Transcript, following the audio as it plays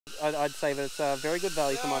I'd say that it's very good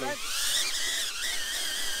value for money. That's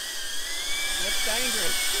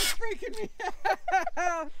dangerous. It's freaking me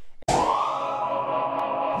out.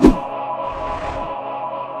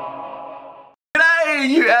 G'day,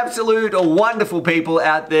 you absolute wonderful people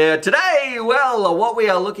out there. Today, well, what we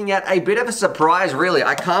are looking at, a bit of a surprise, really.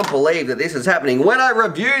 I can't believe that this is happening. When I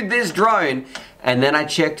reviewed this drone, and then I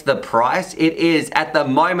checked the price, it is, at the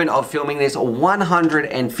moment of filming this,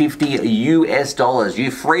 $150 US. You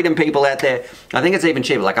freedom people out there, I think it's even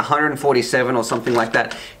cheaper, like 147 or something like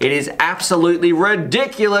that. It is absolutely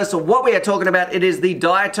ridiculous. What we are talking about, it is the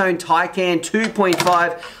Diatone Taycan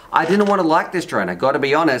 2.5. I didn't want to like this drone, I gotta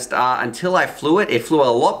be honest, until I flew it. It flew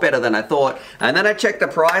a lot better than I thought. And then I checked the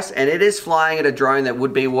price, and it is flying at a drone that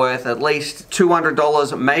would be worth at least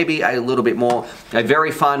 $200, maybe a little bit more. A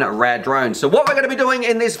very fun, rad drone. So what we're gonna be doing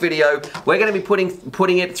in this video, we're gonna be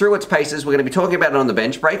putting it through its paces. We're gonna be talking about it on the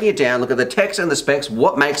bench, breaking it down, look at the text and the specs,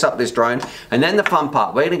 what makes up this drone, and then the fun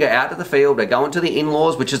part. We're gonna go out to the field, we're going to the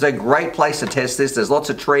in-laws, which is a great place to test this. There's lots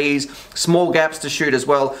of trees, small gaps to shoot as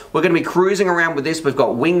well. We're gonna be cruising around with this. We've got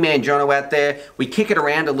wingman Jono out there. We kick it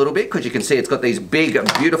around a little bit because you can see it's got these big,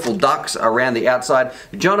 beautiful ducts around the outside.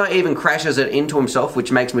 Jono even crashes it into himself,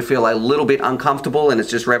 which makes me feel a little bit uncomfortable, and it's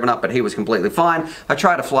just revving up, but he was completely fine. I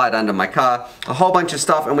try to fly it under my car, a whole bunch of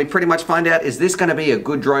stuff, and we pretty much find out, is this going to be a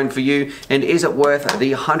good drone for you, and is it worth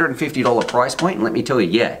the $150 price point? And let me tell you,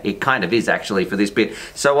 yeah, it kind of is actually for this bit.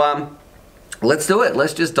 So, let's do it.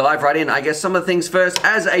 Let's just dive right in. I guess some of the things first,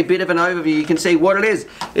 as a bit of an overview, you can see what it is.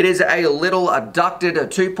 It is a little ducted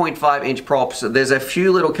 2.5-inch props. There's a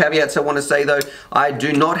few little caveats I want to say though. I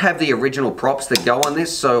do not have the original props that go on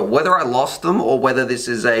this, so whether I lost them or whether this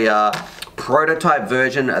is a prototype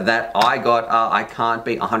version that I got, I can't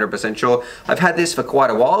be 100% sure. I've had this for quite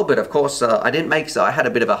a while, but of course I didn't make, so I had a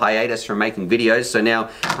bit of a hiatus from making videos, so now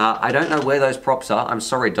I don't know where those props are. I'm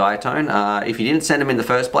sorry, Diatone. If you didn't send them in the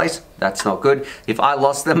first place, that's not good. If I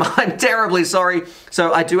lost them, I'm terribly sorry.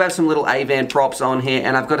 So I do have some little AVAN props on here,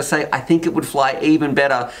 and I've got to say, I think it would fly even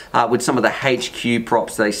better with some of the HQ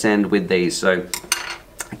props they send with these. So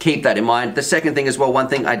keep that in mind. The second thing as well, one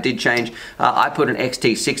thing I did change, I put an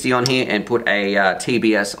XT60 on here and put a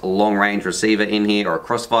TBS long range receiver in here, or a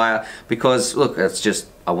Crossfire, because look, it's just,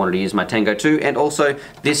 I wanted to use my Tango 2, and also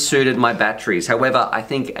this suited my batteries. However, I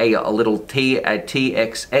think a little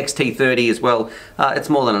XT30 as well, it's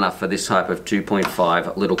more than enough for this type of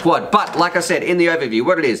 2.5 little quad. But like I said in the overview,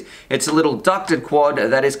 what it is, it's a little ducted quad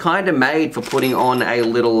that is kind of made for putting on a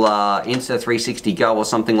little Insta360 Go or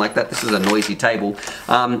something like that. This is a noisy table.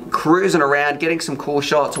 Cruising around, getting some cool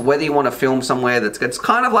shots, whether you want to film somewhere it's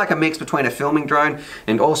kind of like a mix between a filming drone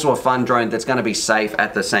and also a fun drone that's going to be safe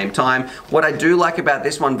at the same time. What I do like about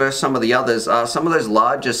this one versus some of the others, some of those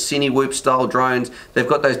larger Cinewhoop style drones, they've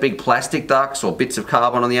got those big plastic ducts or bits of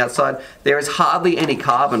carbon on the outside. There is hardly any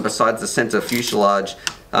carbon besides the center fuselage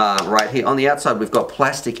right here. On the outside we've got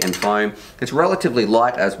plastic and foam. It's relatively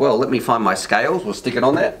light as well. Let me find my scales, we'll stick it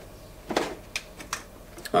on there.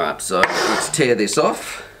 Alright, so let's tear this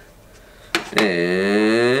off,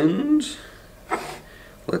 and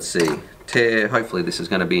let's see. Hopefully this is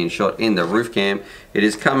going to be in shot in the roof cam. It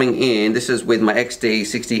is coming in, this is with my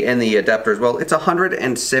XT60 and the adapter as well. It's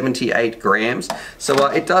 178 grams. So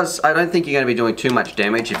it does, I don't think you're going to be doing too much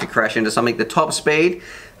damage if you crash into something. The top speed,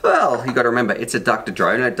 well, you got to remember, it's a ducted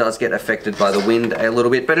drone, and it does get affected by the wind a little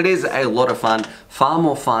bit, but it is a lot of fun, far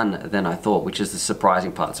more fun than I thought, which is the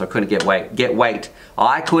surprising part. So I couldn't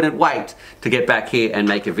I couldn't wait to get back here and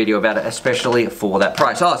make a video about it, especially for that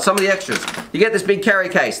price. Oh, some of the extras. You get this big carry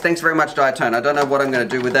case. Thanks very much, Diatone. I don't know what I'm going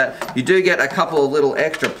to do with that. You do get a couple of little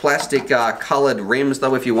extra plastic colored rims,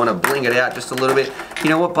 though, if you want to bling it out just a little bit. You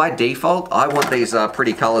know what? By default, I want these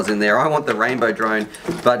pretty colors in there. I want the rainbow drone,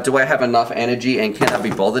 but do I have enough energy, and can I be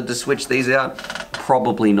bothered to switch these out?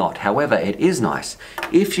 Probably not. However, it is nice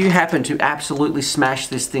if you happen to absolutely smash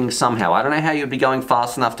this thing somehow. I don't know how you'd be going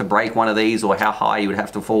fast enough to break one of these, or how high you would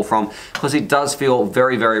have to fall from, because it does feel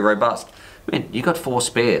very, very robust. Man, you got 4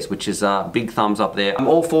 spares, which is a big thumbs up there. I'm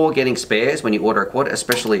all for getting spares when you order a quad,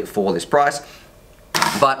 especially for this price.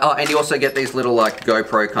 But, and you also get these little like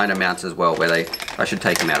GoPro kind of mounts as well, where I should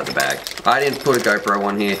take them out of the bag. I didn't put a GoPro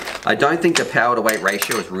on here. I don't think the power to weight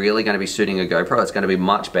ratio is really going to be suiting a GoPro. It's going to be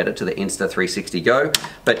much better to the Insta360 Go.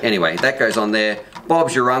 But anyway, that goes on there.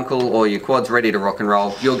 Bob's your uncle, or your quad's ready to rock and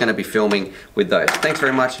roll. You're going to be filming with those. Thanks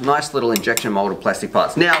very much. Nice little injection molded plastic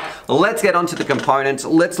parts. Now, let's get onto the components.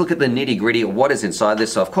 Let's look at the nitty gritty of what is inside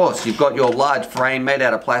this. So of course, you've got your large frame made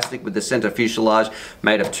out of plastic with the center fuselage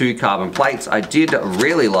made of 2 carbon plates. I did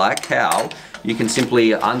really like how you can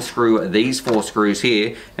simply unscrew these 4 screws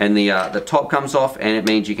here, and the top comes off, and it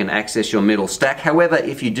means you can access your middle stack. However,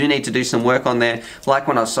 if you do need to do some work on there, like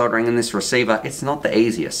when I was soldering in this receiver, it's not the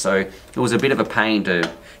easiest, so it was a bit of a pain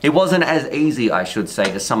to... It wasn't as easy, I should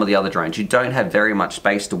say, as some of the other drones. You don't have very much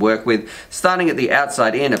space to work with. Starting at the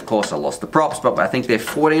outside in, of course, I lost the props, but I think they're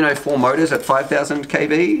 1404 motors at 5,000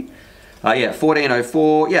 kV. Yeah,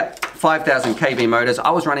 1404, yeah, 5,000 kV motors.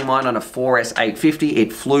 I was running mine on a 4S850.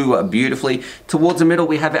 It flew beautifully. Towards the middle,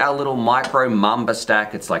 we have our little micro Mamba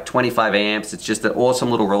stack. It's like 25 amps. It's just an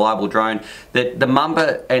awesome little reliable drone. The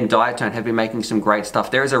Mamba and Diatone have been making some great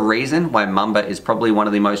stuff. There is a reason why Mamba is probably one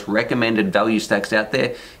of the most recommended value stacks out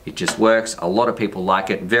there. It just works. A lot of people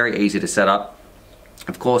like it. Very easy to set up.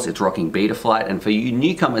 Of course, it's rocking Betaflight, and for you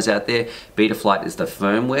newcomers out there, Betaflight is the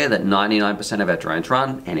firmware that 99% of our drones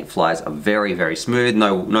run, and it flies very, very smooth,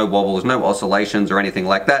 no wobbles, no oscillations or anything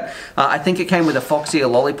like that. I think it came with a Foxy, a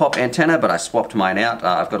lollipop antenna, but I swapped mine out.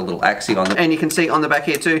 I've got a little Axie on them, and you can see on the back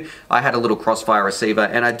here too, I had a little Crossfire receiver,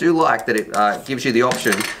 and I do like that it gives you the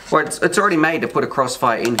option, where it's already made to put a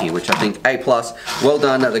Crossfire in here, which I think A+. Well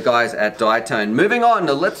done, the guys at Diatone. Moving on,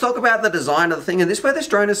 let's talk about the design of the thing, and this is where this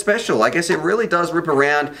drone is special. I guess it really does rip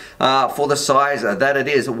around for the size that it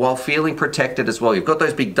is, while feeling protected as well. You've got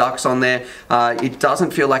those big ducts on there. It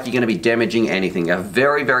doesn't feel like you're going to be damaging anything. A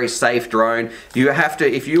very, very safe drone. You have to,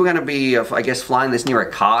 if you're going to be, I guess, flying this near a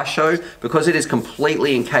car show, because it is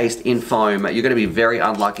completely encased in foam, you're going to be very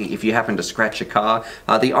unlucky if you happen to scratch a car.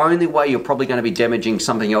 The only way you're probably going to be damaging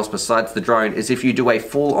something else besides the drone is if you do a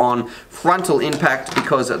full-on frontal impact,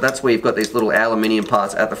 because that's where you've got these little aluminium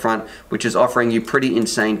parts at the front, which is offering you pretty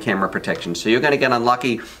insane camera protection. So you're going to get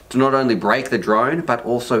unlucky to not only break the drone, but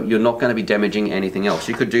also you're not going to be damaging anything else.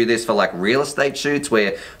 You could do this for like real estate shoots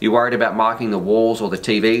where you're worried about marking the walls or the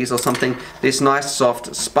TVs or something. This nice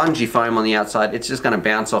soft spongy foam on the outside, it's just going to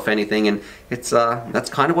bounce off anything, and it's that's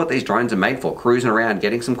kind of what these drones are made for. Cruising around,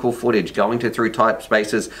 getting some cool footage, going through tight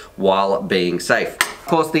spaces while being safe. Of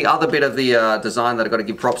course, the other bit of the design that I've got to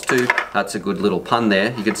give props to, that's a good little pun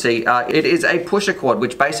there. You can see it is a pusher quad,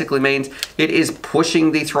 which basically means it is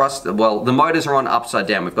pushing the thrust. Well, the motors are on upside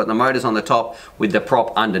down. We've got the motors on the top with the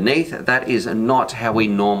prop underneath. That is not how we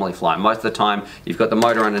normally fly. Most of the time, you've got the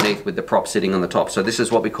motor underneath with the prop sitting on the top. So this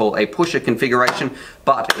is what we call a pusher configuration,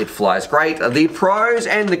 but it flies great. The pros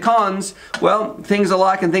and the cons, well, things I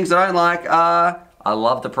like and things I don't like are... I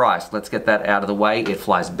love the price. Let's get that out of the way. It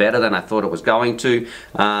flies better than I thought it was going to.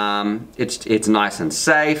 It's nice and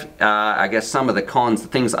safe. I guess some of the cons, the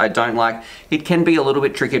things I don't like, it can be a little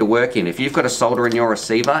bit tricky to work in. If you've got a solder in your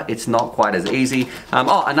receiver, it's not quite as easy.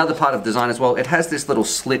 Oh, another part of design as well, it has this little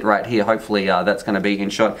slit right here. Hopefully that's going to be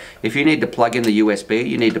in shot. If you need to plug in the USB,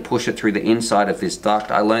 you need to push it through the inside of this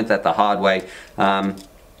duct. I learned that the hard way.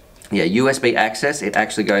 Yeah, USB access, it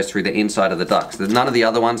actually goes through the inside of the ducts. None of the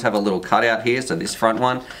other ones have a little cutout here, so this front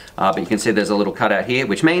one, but you can see there's a little cutout here,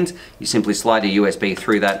 which means you simply slide your USB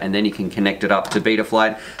through that and then you can connect it up to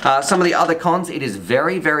Betaflight. Some of the other cons, it is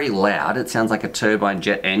very, very loud. It sounds like a turbine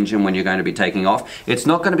jet engine when you're going to be taking off. It's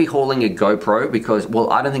not going to be hauling a GoPro because, well,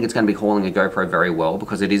 I don't think it's going to be hauling a GoPro very well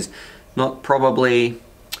because it is not probably...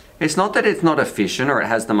 It's not that it's not efficient or it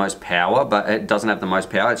has the most power, but it doesn't have the most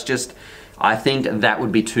power. It's just... I think that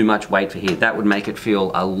would be too much weight for here. That would make it feel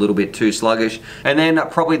a little bit too sluggish. And then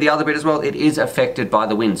probably the other bit as well, it is affected by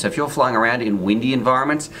the wind. So if you're flying around in windy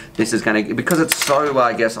environments, this is going to, because it's so,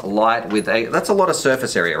 I guess, light with that's a lot of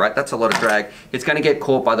surface area, right? That's a lot of drag. It's going to get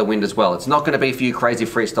caught by the wind as well. It's not going to be for you crazy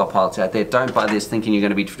freestyle pilots out there. Don't buy this thinking you're going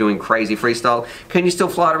to be doing crazy freestyle. Can you still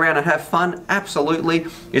fly it around and have fun? Absolutely.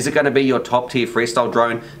 Is it going to be your top tier freestyle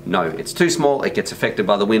drone? No, it's too small. It gets affected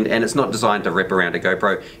by the wind and it's not designed to rip around a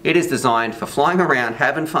GoPro. It is designed for flying around,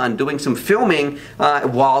 having fun, doing some filming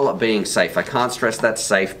while being safe. I can't stress that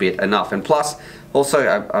safe bit enough. And plus,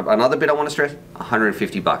 also, another bit I want to stress,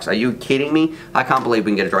 150 bucks. Are you kidding me? I can't believe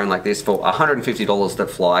we can get a drone like this for $150 that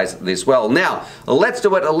flies this well. Now, let's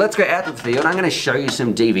do it. Let's go out to the field. I'm going to show you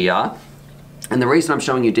some DVR. And the reason I'm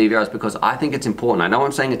showing you DVR is because I think it's important. I know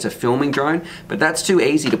I'm saying it's a filming drone, but that's too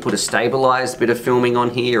easy to put a stabilized bit of filming on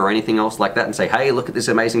here or anything else like that and say, hey, look at this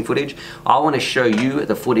amazing footage. I want to show you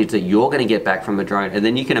the footage that you're going to get back from the drone, and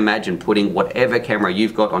then you can imagine putting whatever camera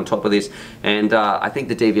you've got on top of this, and I think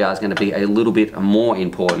the DVR is going to be a little bit more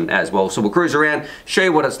important as well. So we'll cruise around, show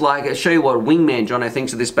you what it's like, show you what Wingman Jono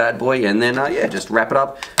thinks of this bad boy, and then yeah, just wrap it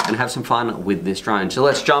up and have some fun with this drone. So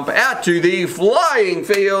let's jump out to the flying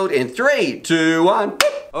field in 3, 2, 1.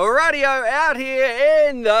 Alrighty-o, out here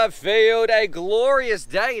in the field. A glorious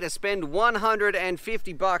day to spend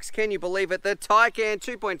 150 bucks. Can you believe it? The Taycan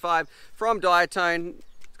 2.5 from Diatone.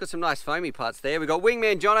 It's got some nice foamy parts there. We've got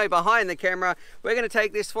Wingman Jono behind the camera. We're going to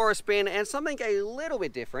take this for a spin, and something a little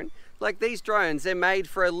bit different. Like these drones, they're made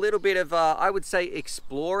for a little bit of, I would say,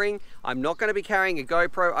 exploring. I'm not going to be carrying a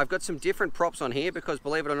GoPro. I've got some different props on here because,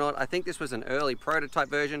 believe it or not, I think this was an early prototype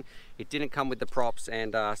version. It didn't come with the props,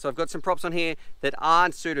 and so I've got some props on here that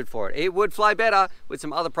aren't suited for it. It would fly better with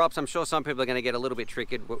some other props. I'm sure some people are going to get a little bit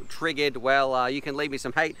triggered. Well, you can leave me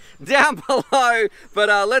some hate down below,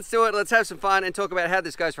 but let's do it. Let's have some fun and talk about how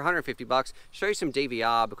this goes for 150 bucks. Show you some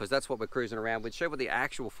DVR because that's what we're cruising around with. Show what the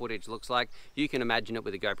actual footage looks like. You can imagine it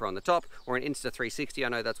with a GoPro on the top or an Insta360. I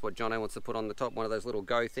know that's what Jono wants to put on the top, one of those little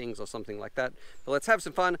Go things or something like that. But let's have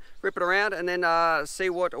some fun, rip it around, and then see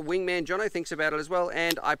what Wingman Jono thinks about it as well.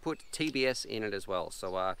 And I put TBS in it as well.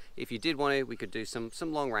 So if you did want to, we could do some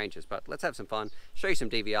long ranges, but let's have some fun. Show you some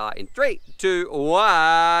DVR in 3, 2,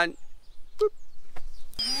 1. Boop.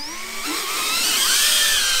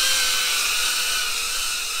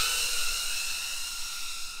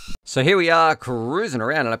 So here we are cruising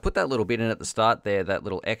around, and I put that little bit in at the start there, that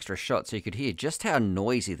little extra shot, so you could hear just how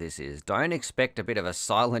noisy this is. Don't expect a bit of a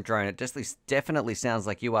silent drone. It just definitely sounds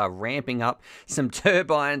like you are ramping up some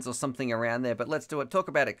turbines or something around there, but let's do it. Talk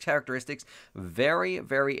about its characteristics. Very,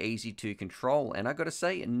 very easy to control, and I got to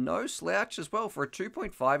say, no slouch as well. For a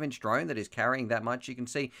 2.5-inch drone that is carrying that much, you can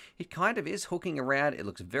see it kind of is hooking around. It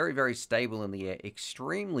looks very, very stable in the air,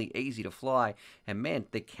 extremely easy to fly, and man,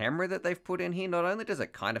 the camera that they've put in here, not only does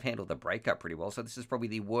it kind of handle the breakup pretty well, so this is probably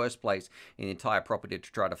the worst place in the entire property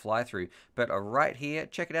to try to fly through, but right here,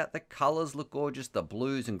 check it out, the colors look gorgeous, the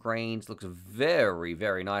blues and greens looks very,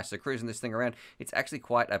 very nice. So cruising this thing around, it's actually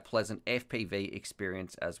quite a pleasant FPV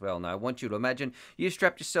experience as well. Now I want you to imagine you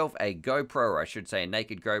strapped yourself a GoPro, or I should say a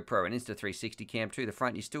naked GoPro, an Insta360 cam to the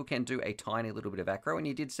front. You still can do a tiny little bit of acro, and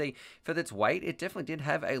you did see for its weight, it definitely did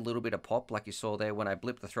have a little bit of pop like you saw there when I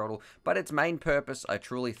blipped the throttle, but its main purpose, I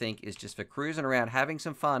truly think, is just for cruising around, having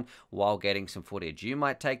some fun while getting some footage. You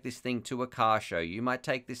might take this thing to a car show. You might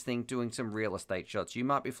take this thing doing some real estate shots. You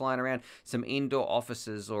might be flying around some indoor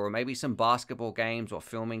offices or maybe some basketball games or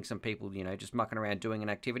filming some people, you know, just mucking around doing an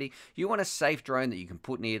activity. You want a safe drone that you can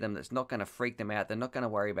put near them that's not going to freak them out. They're not going to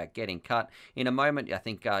worry about getting cut. In a moment, I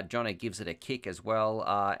think Jono gives it a kick as well,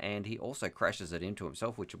 and he also crashes it into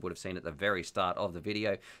himself, which you would have seen at the very start of the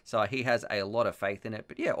video. So he has a lot of faith in it.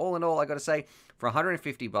 But yeah, all in all, I got to say, for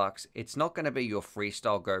 150 bucks, it's not going to be your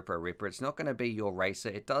freestyle GoPro ripper. It's not going to be your racer.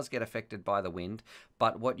 It does get affected by the wind,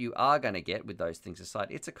 but what you are going to get with those things aside,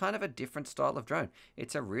 it's a kind of a different style of drone.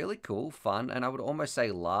 It's a really cool, fun, and I would almost say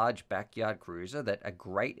large backyard cruiser that a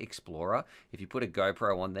great explorer. If you put a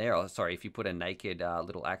GoPro on there, or sorry, if you put a naked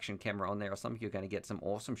little action camera on there or something, you're going to get some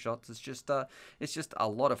awesome shots. It's just a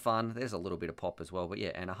lot of fun. There's a little bit of pop as well, but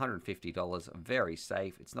yeah, and $150, very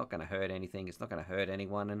safe. It's not going to hurt anything. It's not going to hurt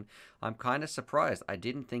anyone, and I'm kind of surprised. I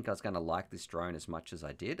didn't think I was going to like this drone as much as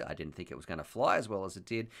I did. I didn't think it was going to fly as well as it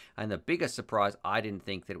did, and the biggest surprise, I didn't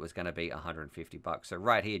think that it was going to be 150 bucks. So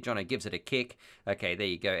right here, Jono gives it a kick. Okay, there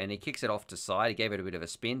you go, and he kicks it off to side. He gave it a bit of a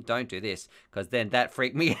spin. Don't do this, because then that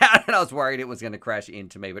freaked me out, and I was worried it was going to crash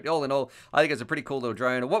into me. But all in all, I think it's a pretty cool little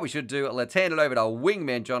drone. What we should do, let's hand it over to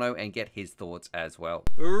Wingman Jono and get his thoughts as well.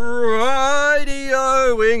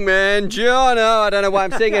 Rightio, Wingman Jono. I don't know why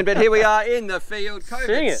I'm singing, but here we are in the field.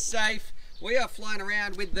 COVID safe. We are flying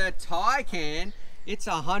around with the Taycan. It's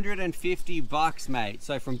 150 bucks, mate.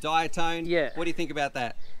 So from Diatone, yeah. What do you think about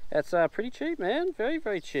that? That's pretty cheap, man. Very,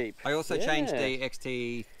 very cheap. I also changed the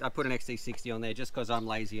XT. I put an XT60 on there just because I'm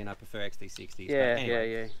lazy and I prefer XT60s. Yeah,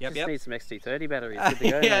 anyway. Yeah. Just need some XT30 batteries. Good to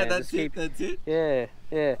go, yeah, man. That's it.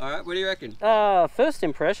 Yeah. All right, what do you reckon? First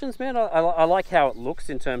impressions, man. I like how it looks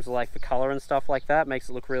in terms of like the color and stuff like that. Makes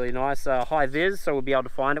it look really nice. High vis, so we'll be able to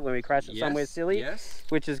find it when we crash it somewhere silly. Yes.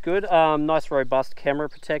 Which is good. Nice robust camera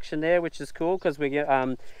protection there, which is cool because we get.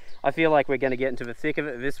 I feel like we're going to get into the thick of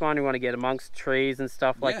it. This one, we want to get amongst trees and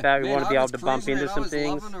stuff like that. We want to be able to bump into some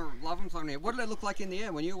things. Loving flying around. What did it look like in the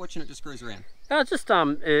air when you were watching it just cruise around?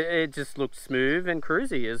 It just looked smooth and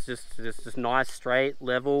cruisy. It's just nice, straight,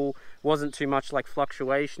 level. Wasn't too much like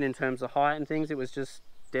fluctuation in terms of height and things. It was just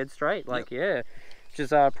dead straight. Like yeah. Which is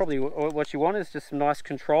probably what you want is just some nice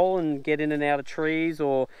control and get in and out of trees,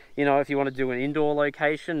 or you know, if you want to do an indoor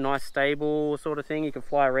location, nice stable sort of thing, you can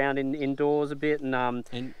fly around indoors a bit.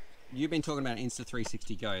 And you've been talking about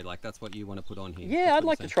Insta360 Go, like that's what you want to put on here. Yeah, I'd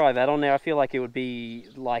like to try that on there. I feel like it would be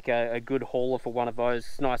like a good hauler for one of those,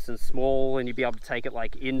 nice and small, and you'd be able to take it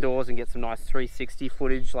like indoors and get some nice 360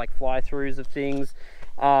 footage, like fly-throughs of things.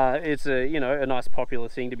 It's a a nice popular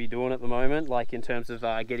thing to be doing at the moment, like in terms of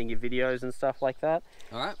getting your videos and stuff like that.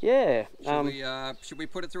 All right. Yeah. Should we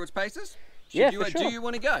put it through its paces? Yeah, for sure. Do you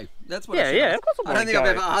want to go? That's what Yeah, of course I don't want to think go.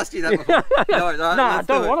 I've ever asked you that before. No, I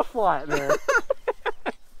don't want to fly it there.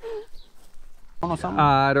 It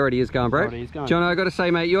already is going, bro. John, I got to say,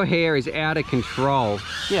 mate, your hair is out of control.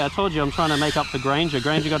 Yeah, I told you I'm trying to make up for Granger.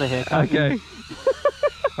 Granger got a haircut. Okay.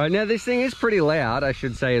 Right, now this thing is pretty loud, I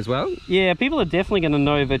should say as well. Yeah, people are definitely going to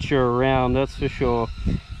know that you're around, that's for sure.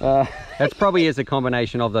 That probably is a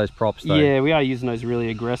combination of those props, though. Yeah, we are using those really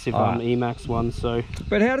aggressive Emax ones, so.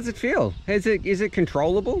 But how does it feel? Is it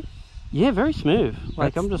controllable? Yeah, very smooth.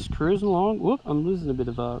 Like, I'm just cruising along. Whoop, I'm losing a bit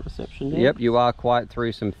of reception there. Yep, you are quite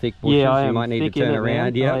through some thick bushes. Yeah, you might need to turn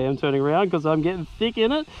around. Yeah, I am turning around because I'm getting thick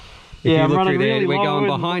in it. If yeah, you look through there, really we're going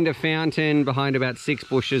behind a fountain, behind about 6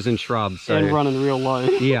 bushes and shrubs. So. And running real low.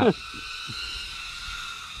 Yeah.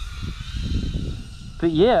 But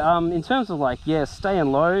yeah, in terms of like, yeah,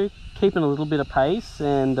 staying low, keeping a little bit of pace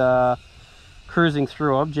and cruising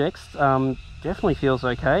through objects, definitely feels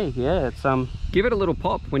okay. Yeah, it's Give it a little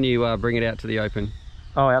pop when you bring it out to the open.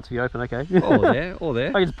 Oh, out to the open, okay. Or there.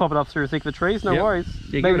 I can just pop it up through the thick of the trees, no worries.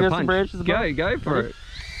 Yeah, maybe give it a there's some branches above. Go for it.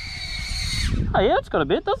 Oh yeah, it's got a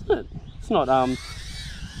bit, doesn't it? It's not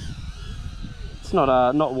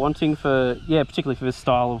not wanting for, yeah, particularly for this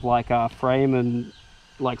style of like frame and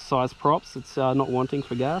like size props. It's not wanting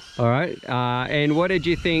for gas. All right, and what did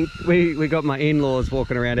you think? We got my in-laws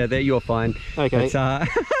walking around out there. You're fine. Okay.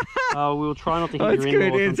 We'll try not to hit your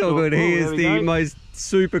in-laws. It's all good. He is the most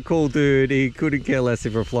super cool dude. He couldn't care less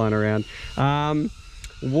if we're flying around.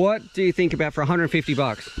 What do you think about for 150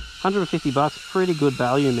 bucks? 150 bucks, pretty good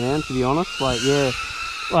value, man, to be honest. Like, yeah,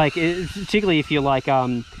 like particularly if you're like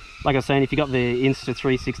I was saying, if you got the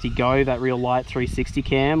Insta360 Go, that real light 360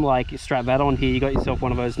 cam, like you strap that on here, you got yourself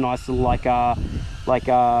one of those nice little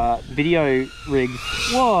video rigs.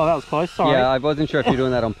 Whoa, that was close, sorry. Yeah, I wasn't sure if you're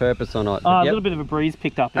doing that on purpose or not. A little bit of a breeze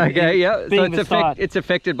picked up. Okay, yeah, so it's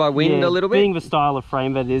affected by wind a little bit? Being the style of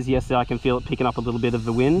frame that it is, yes, I can feel it picking up a little bit of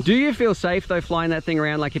the wind. Do you feel safe though flying that thing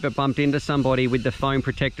around, like if it bumped into somebody with the foam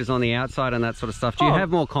protectors on the outside and that sort of stuff? Do you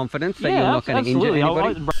have more confidence that you're not going to injure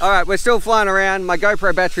anybody? Alright, we're still flying around. My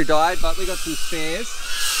GoPro battery died, but we got some spares.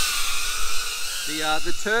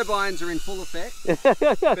 The turbines are in full effect.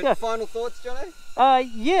 But final thoughts, Jono?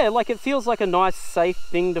 Yeah, like it feels like a nice, safe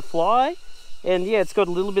thing to fly. And yeah, it's got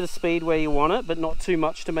a little bit of speed where you want it, but not too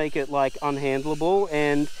much to make it like unhandleable.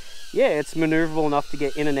 And yeah, it's maneuverable enough to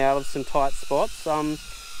get in and out of some tight spots.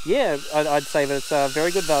 Yeah, I'd say that it's a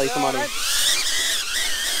very good value for money.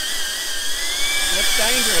 That's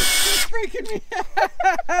dangerous. It's freaking me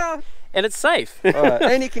out. And it's safe.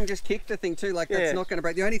 And you can just kick the thing too, like that's not going to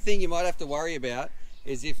break. The only thing you might have to worry about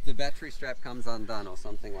is if the battery strap comes undone or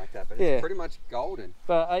something like that, but it's pretty much golden.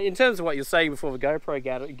 But in terms of what you're saying before the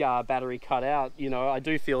GoPro battery cut out, you know, I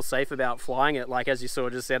do feel safe about flying it. Like as you saw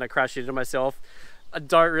just then, I crashed into myself. I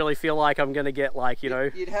don't really feel like I'm going to get like, you know...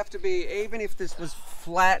 You'd have to be, even if this was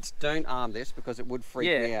flat, don't arm this because it would freak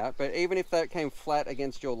me out, but even if that came flat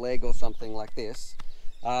against your leg or something like this,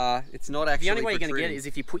 it's not actually the only way you're going to get it is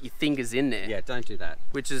if you put your fingers in there. Yeah, don't do that.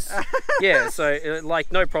 Which is, yeah, so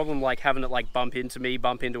like no problem like having it like bump into me,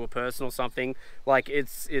 bump into a person or something. Like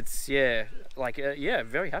it's yeah, like yeah,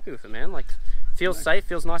 very happy with it, man. Like feels safe,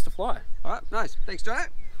 feels nice to fly. All right, nice. Thanks, Jono.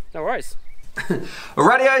 No worries.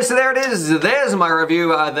 Radio, so there it is. There's my review.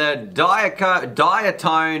 The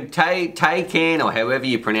Diatone Taycan, or however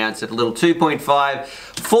you pronounce it, a little 2.5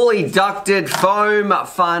 fully ducted foam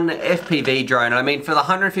fun FPV drone. I mean, for the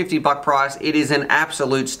 150 buck price, it is an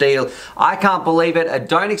absolute steal. I can't believe it. I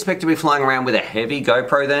don't expect to be flying around with a heavy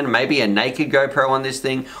GoPro then, maybe a naked GoPro on this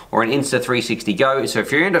thing, or an Insta360 Go. So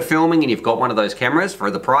if you're into filming and you've got one of those cameras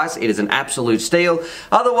for the price, it is an absolute steal.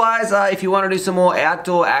 Otherwise, if you want to do some more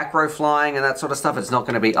outdoor acro flying and that sort of stuff, it's not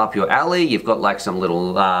going to be up your alley. You've got like some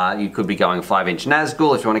little, you could be going 5-inch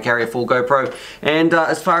Nazgul if you want to carry a full GoPro. And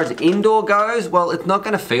as far as indoor goes, well, it's not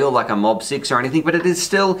going to feel like a Mob 6 or anything, but it is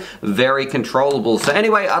still very controllable. So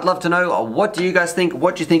anyway, I'd love to know, what do you guys think?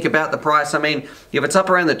 What do you think about the price? I mean, if it's up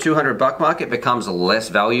around the 200 buck mark, it becomes less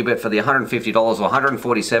value, but for the $150 or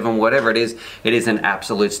 $147, whatever it is an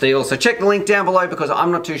absolute steal. So check the link down below because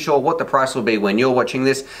I'm not too sure what the price will be when you're watching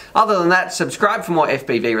this. Other than that, subscribe for more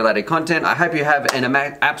FPV related content. I hope you have an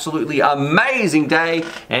absolutely amazing day,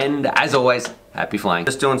 and as always, happy flying.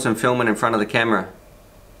 Just doing some filming in front of the camera.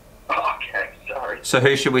 Okay, sorry. So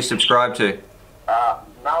who should we subscribe to?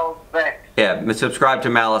 Malice Vex. Yeah, subscribe to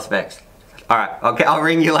Malice Vex. Alright, okay, I'll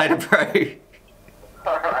ring you later, bro.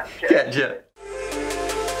 Alright, Catch ya.